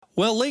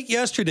Well, late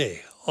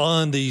yesterday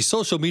on the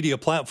social media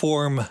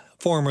platform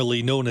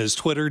formerly known as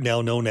Twitter,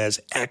 now known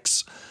as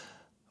X,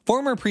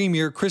 former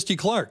Premier Christy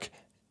Clark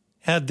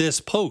had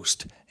this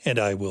post, and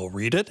I will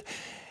read it.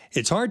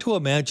 It's hard to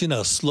imagine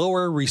a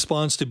slower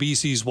response to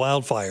BC's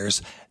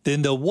wildfires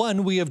than the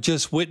one we have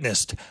just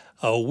witnessed.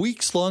 A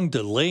weeks-long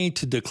delay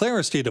to declare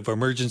a state of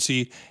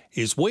emergency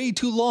is way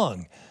too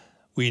long.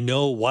 We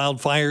know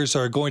wildfires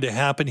are going to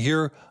happen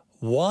here.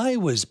 Why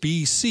was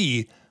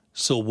BC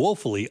so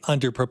woefully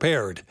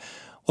underprepared?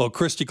 Well,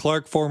 Christy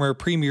Clark, former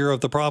Premier of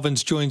the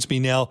province, joins me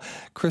now.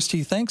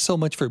 Christy, thanks so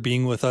much for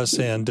being with us,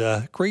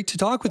 and great to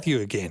talk with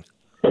you again.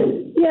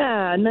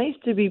 Yeah, nice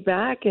to be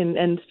back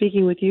and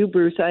speaking with you,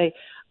 Bruce.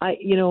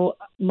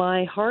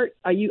 My heart.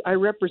 I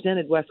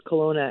represented West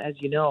Kelowna, as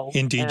you know.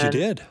 Indeed, you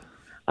did.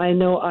 I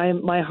know.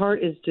 My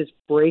heart is just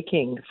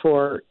breaking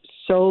for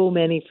so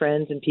many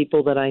friends and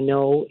people that I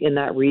know in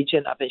that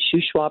region, up in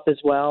Shuswap as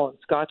well, and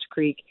Scotch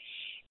Creek.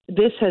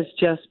 This has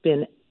just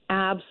been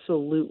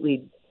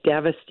absolutely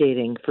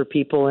devastating for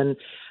people, and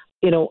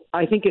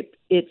I think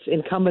it's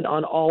incumbent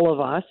on all of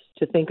us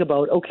to think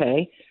about,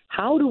 okay,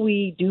 how do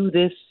we do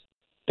this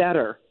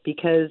better?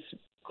 Because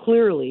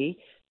clearly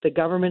the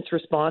government's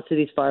response to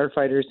these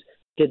firefighters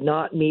did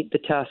not meet the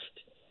test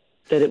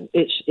that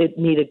it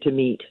needed to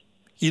meet.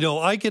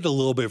 I get a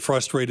little bit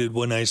frustrated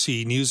when I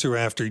see newser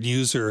after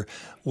newser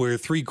where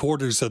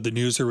 3/4 of the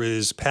newser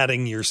is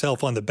patting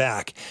yourself on the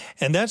back.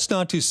 And that's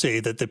not to say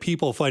that the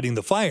people fighting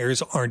the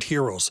fires aren't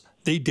heroes.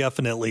 They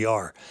definitely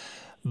are.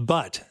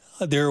 But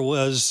there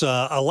was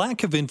a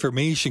lack of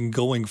information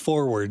going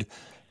forward,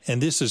 and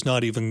this is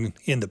not even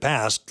in the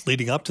past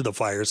leading up to the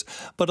fires,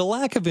 but a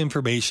lack of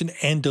information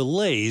and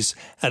delays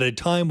at a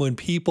time when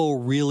people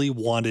really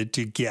wanted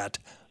to get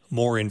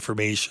more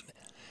information.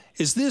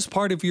 Is this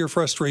part of your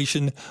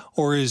frustration,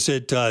 or is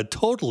it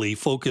totally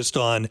focused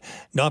on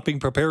not being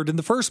prepared in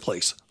the first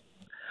place?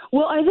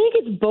 Well, I think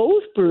it's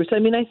both, Bruce. I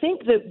mean, I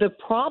think that the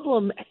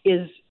problem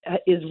is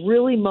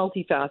really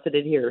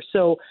multifaceted here.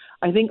 So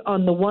I think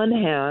on the one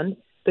hand,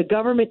 the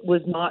government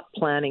was not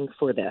planning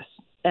for this,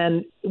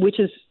 and which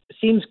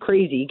seems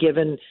crazy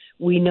given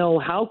we know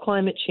how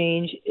climate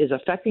change is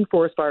affecting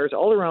forest fires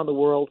all around the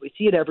world. We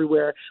see it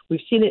everywhere.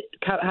 We've seen it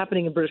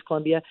happening in British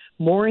Columbia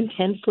more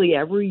intensely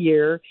every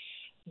year.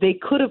 They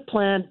could have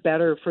planned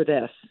better for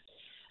this.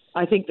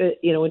 I think that,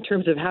 in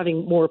terms of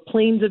having more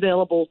planes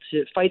available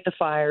to fight the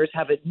fires,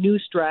 have a new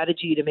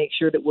strategy to make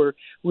sure that we're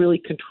really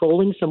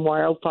controlling some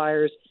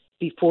wildfires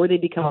before they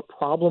become a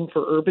problem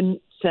for urban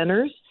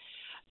centers.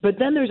 But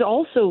then there's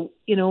also,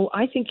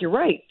 I think you're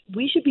right.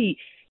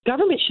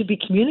 Government should be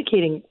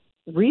communicating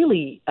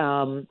really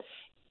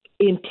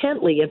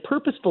intently and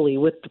purposefully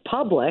with the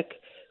public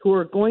who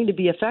are going to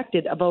be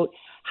affected about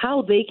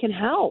how they can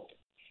help.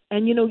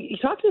 And, you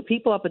talk to the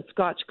people up in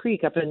Scotch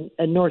Creek, up in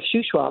North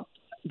Shuswap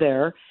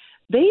there,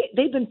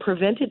 they've been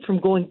prevented from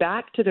going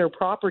back to their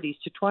properties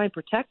to try and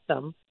protect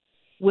them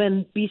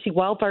when BC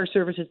Wildfire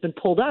Service has been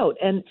pulled out.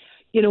 And,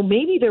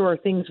 maybe there are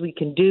things we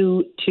can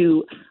do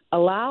to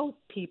allow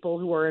people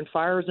who are in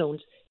fire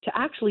zones to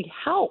actually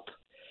help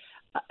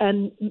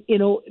and,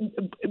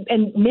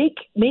 and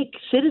make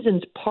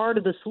citizens part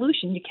of the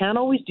solution. You can't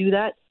always do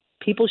that.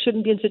 People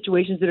shouldn't be in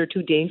situations that are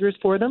too dangerous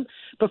for them.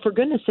 But for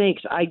goodness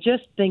sakes, I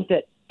just think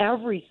that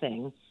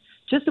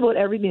just about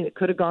everything that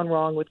could have gone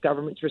wrong with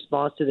government's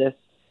response to this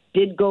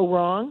did go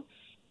wrong.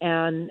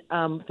 And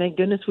thank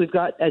goodness we've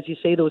got, as you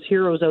say, those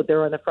heroes out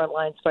there on the front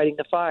lines fighting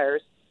the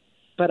fires.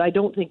 But I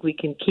don't think we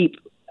can keep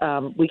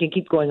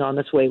going on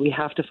this way. We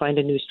have to find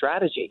a new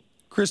strategy.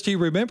 Christy,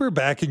 remember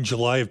back in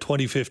July of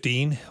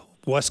 2015,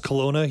 West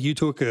Kelowna, you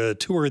took a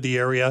tour of the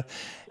area,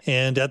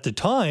 and at the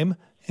time,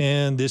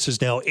 and this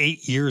is now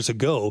 8 years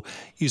ago,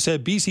 you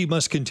said BC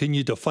must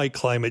continue to fight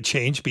climate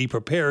change, be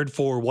prepared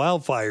for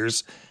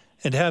wildfires,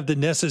 and have the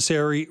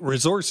necessary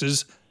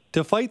resources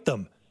to fight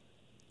them.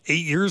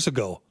 8 years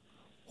ago.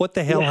 What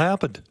the hell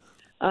happened?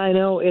 I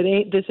know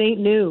this ain't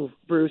new,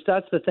 Bruce.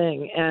 That's the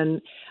thing.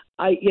 And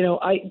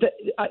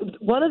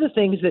one of the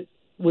things that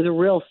was a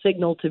real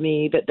signal to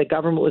me that the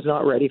government was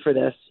not ready for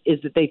this is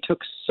that they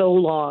took so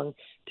long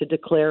to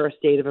declare a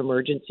state of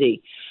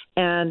emergency.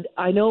 And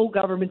I know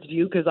government's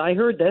view, because I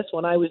heard this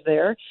when I was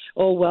there,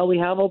 oh, well, we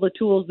have all the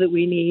tools that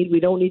we need. We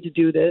don't need to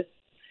do this,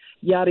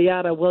 yada,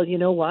 yada. Well, you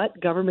know what?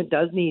 Government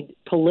does need,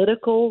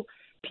 political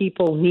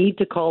people need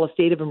to call a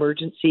state of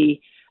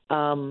emergency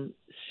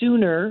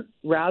sooner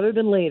rather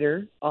than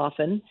later,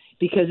 often,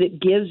 because it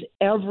gives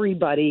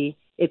everybody,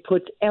 it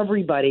puts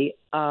everybody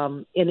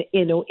in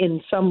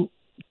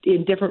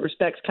different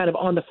respects kind of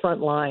on the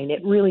front line.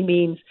 It really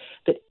means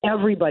that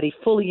everybody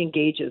fully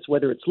engages,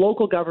 whether it's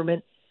local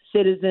government,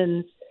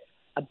 citizens,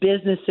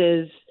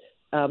 businesses,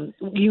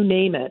 you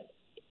name it.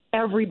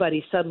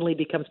 Everybody suddenly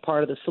becomes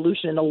part of the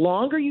solution. And the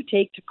longer you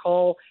take to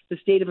call the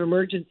state of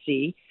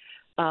emergency,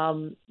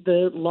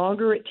 the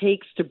longer it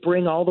takes to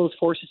bring all those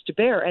forces to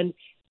bear. And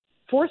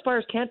forest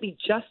fires can't be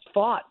just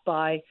fought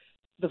by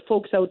the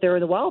folks out there in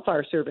the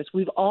wildfire service.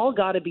 We've all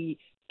got to be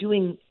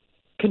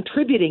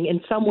contributing in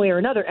some way or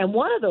another. And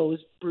one of those,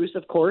 Bruce,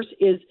 of course,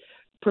 is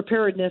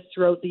preparedness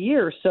throughout the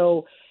year.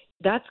 So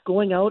that's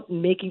going out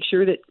and making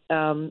sure that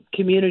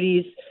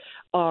communities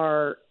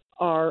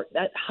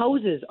that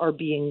houses are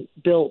being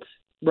built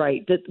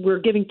right, that we're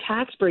giving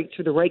tax breaks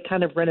for the right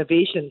kind of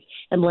renovations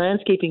and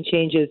landscaping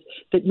changes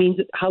that means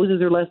that houses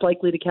are less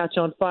likely to catch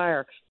on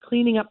fire,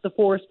 cleaning up the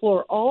forest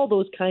floor. All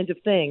those kinds of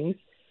things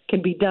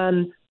can be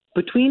done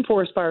between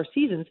forest fire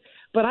seasons,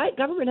 but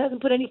government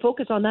hasn't put any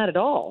focus on that at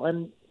all,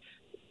 and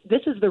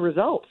this is the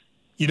result.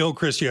 You know,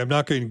 Christy, I'm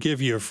not going to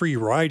give you a free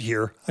ride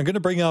here. I'm going to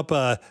bring up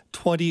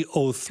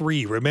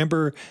 2003.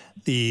 Remember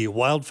the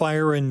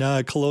wildfire in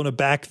Kelowna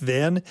back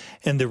then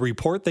and the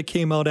report that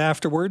came out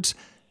afterwards?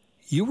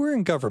 You were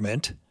in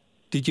government.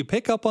 Did you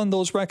pick up on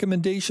those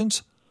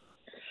recommendations?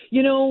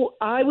 You know,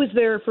 I was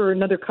there for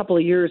another couple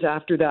of years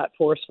after that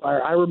forest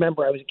fire. I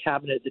remember I was in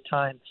cabinet at the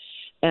time.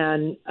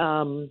 And,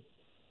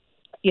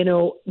 you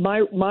know,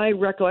 my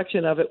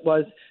recollection of it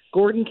was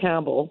Gordon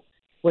Campbell,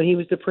 when he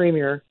was the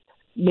premier,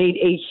 made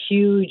a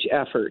huge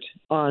effort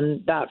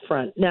on that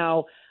front.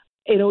 Now,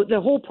 you know,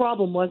 the whole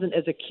problem wasn't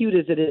as acute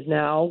as it is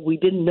now. We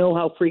didn't know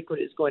how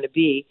frequent it's going to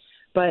be.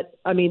 But,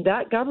 I mean,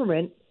 that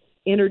government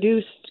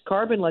introduced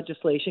carbon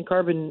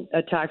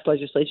tax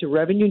legislation,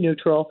 revenue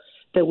neutral,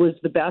 that was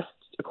the best,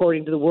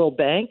 according to the World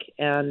Bank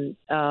and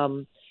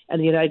the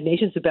United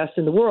Nations, the best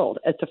in the world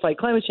to fight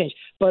climate change,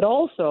 but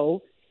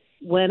also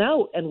went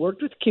out and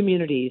worked with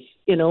communities.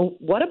 You know,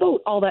 what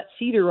about all that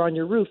cedar on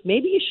your roof?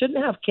 Maybe you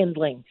shouldn't have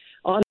kindling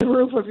on the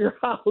roof of your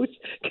house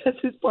because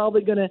it's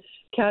probably going to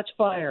catch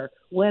fire.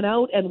 Went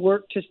out and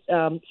worked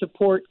to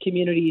support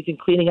communities in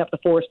cleaning up the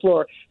forest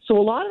floor. So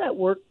a lot of that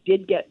work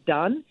did get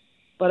done,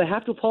 but I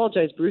have to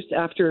apologize, Bruce.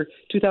 After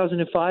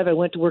 2005, I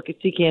went to work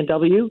at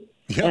CKNW,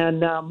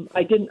 and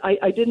I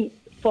didn't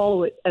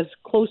follow it as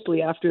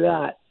closely after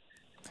that.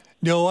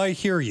 No, I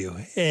hear you.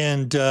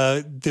 And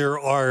there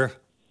are,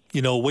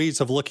 you know, ways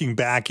of looking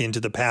back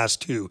into the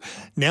past too.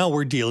 Now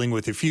we're dealing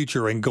with the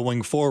future and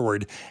going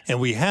forward, and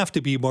we have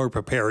to be more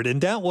prepared.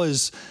 And that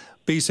was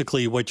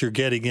basically what you're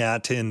getting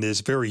at in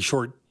this very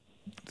short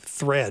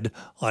thread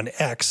on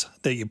X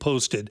that you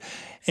posted.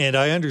 And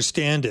I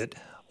understand it.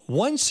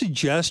 One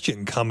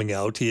suggestion coming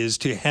out is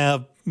to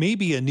have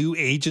maybe a new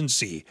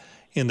agency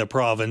in the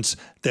province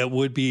that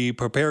would be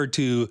prepared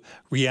to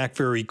react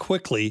very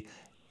quickly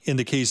in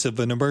the case of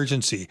an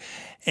emergency.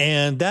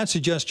 And that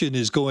suggestion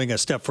is going a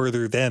step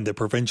further than the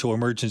provincial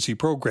emergency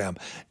program.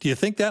 Do you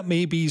think that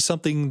may be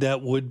something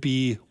that would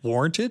be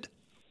warranted?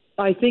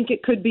 I think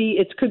it could be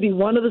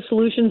one of the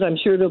solutions. I'm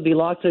sure there'll be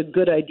lots of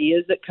good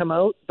ideas that come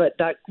out, but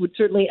that would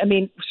certainly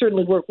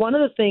work. One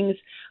of the things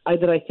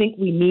that I think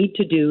we need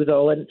to do,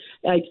 though, and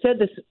I said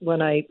this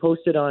when I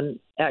posted on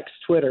X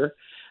Twitter,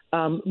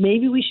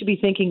 maybe we should be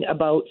thinking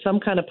about some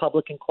kind of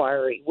public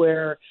inquiry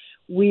where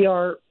we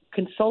are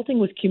consulting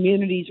with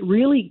communities,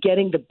 really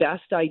getting the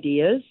best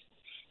ideas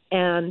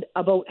and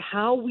about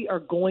how we are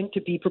going to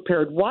be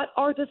prepared. What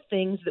are the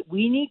things that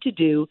we need to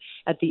do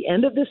at the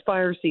end of this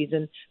fire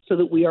season so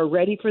that we are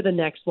ready for the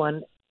next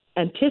one,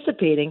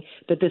 anticipating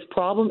that this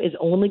problem is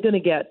only going to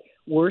get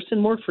worse and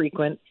more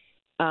frequent,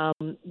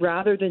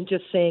 rather than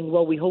just saying,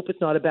 well, we hope it's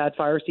not a bad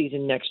fire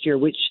season next year,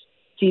 which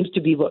seems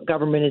to be what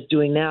government is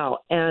doing now.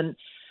 And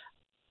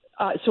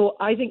so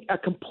I think a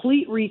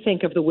complete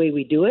rethink of the way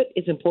we do it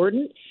is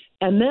important.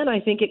 And then I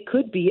think it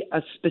could be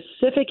a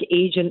specific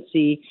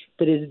agency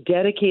that is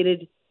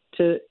dedicated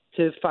to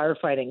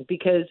firefighting,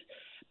 because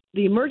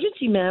the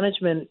emergency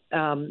management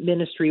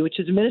ministry, which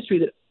is a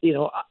ministry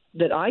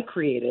that I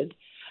created,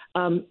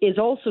 is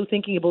also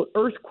thinking about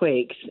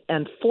earthquakes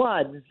and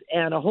floods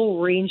and a whole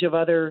range of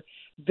other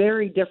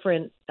very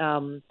different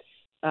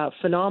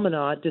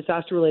phenomena,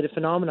 disaster-related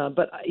phenomena.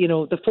 But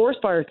the forest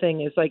fire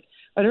thing is like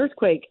an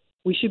earthquake.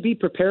 We should be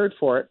prepared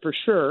for it for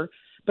sure.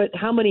 But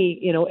how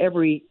many,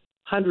 every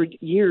 100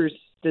 years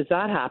does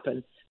that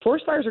happen?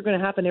 Forest fires are going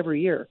to happen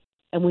every year,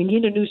 and we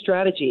need a new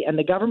strategy. And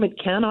the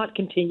government cannot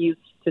continue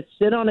to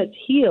sit on its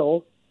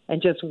heels and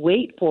just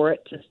wait for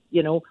it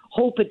to,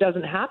 hope it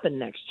doesn't happen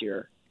next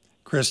year.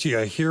 Christy,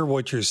 I hear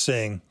what you're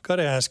saying. Got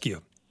to ask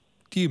you,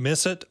 do you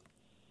miss it?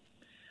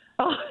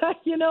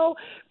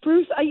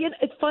 Bruce,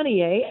 it's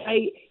funny,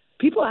 eh?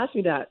 People ask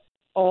me that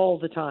all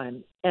the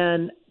time,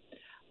 and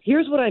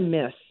here's what I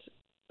miss.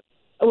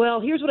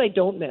 Well, here's what I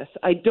don't miss.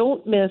 I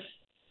don't miss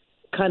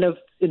kind of,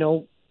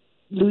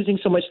 losing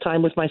so much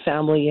time with my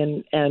family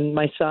and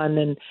my son.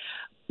 And,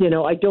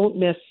 I don't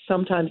miss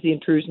sometimes the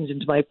intrusions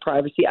into my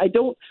privacy. I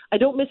don't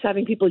miss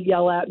having people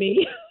yell at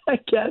me, I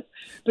guess.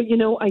 But,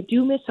 I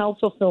do miss how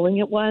fulfilling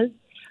it was.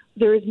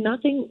 There is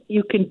nothing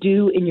you can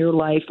do in your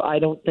life, I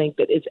don't think,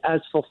 that is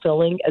as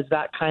fulfilling as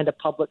that kind of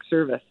public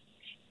service.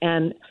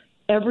 And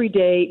every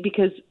day,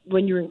 because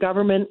when you're in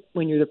government,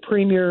 when you're the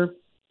premier,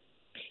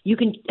 you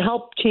can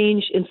help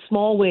change in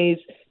small ways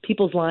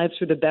people's lives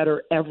for the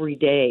better every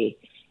day.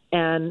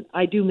 And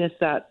I do miss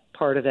that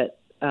part of it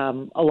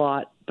a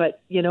lot.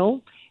 But,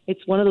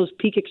 it's one of those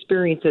peak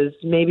experiences.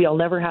 Maybe I'll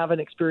never have an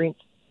experience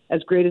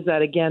as great as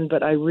that again,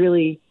 but I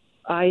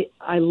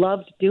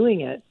loved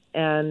doing it.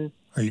 And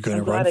are you going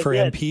to run for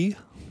MP?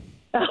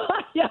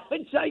 Yeah,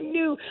 which I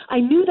knew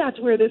that's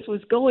where this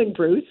was going,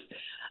 Bruce.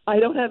 I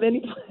don't have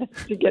any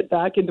plans to get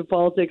back into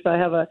politics. I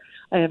have a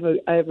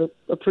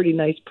pretty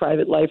nice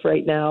private life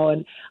right now,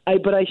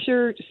 but I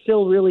sure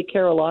still really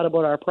care a lot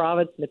about our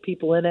province and the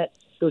people in it,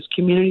 those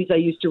communities I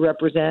used to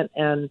represent,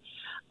 and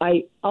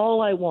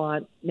all I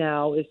want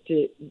now is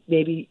to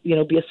maybe,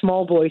 be a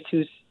small voice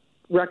who's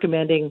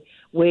recommending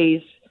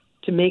ways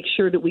to make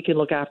sure that we can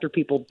look after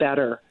people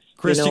better.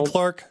 Christy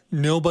Clark,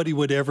 nobody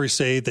would ever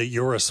say that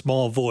you're a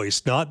small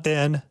voice. Not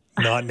then,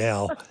 not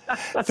now.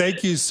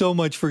 Thank you so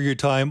much for your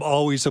time.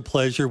 Always a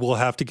pleasure. We'll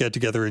have to get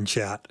together and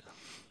chat.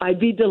 I'd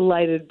be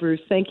delighted,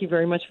 Bruce. Thank you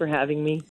very much for having me.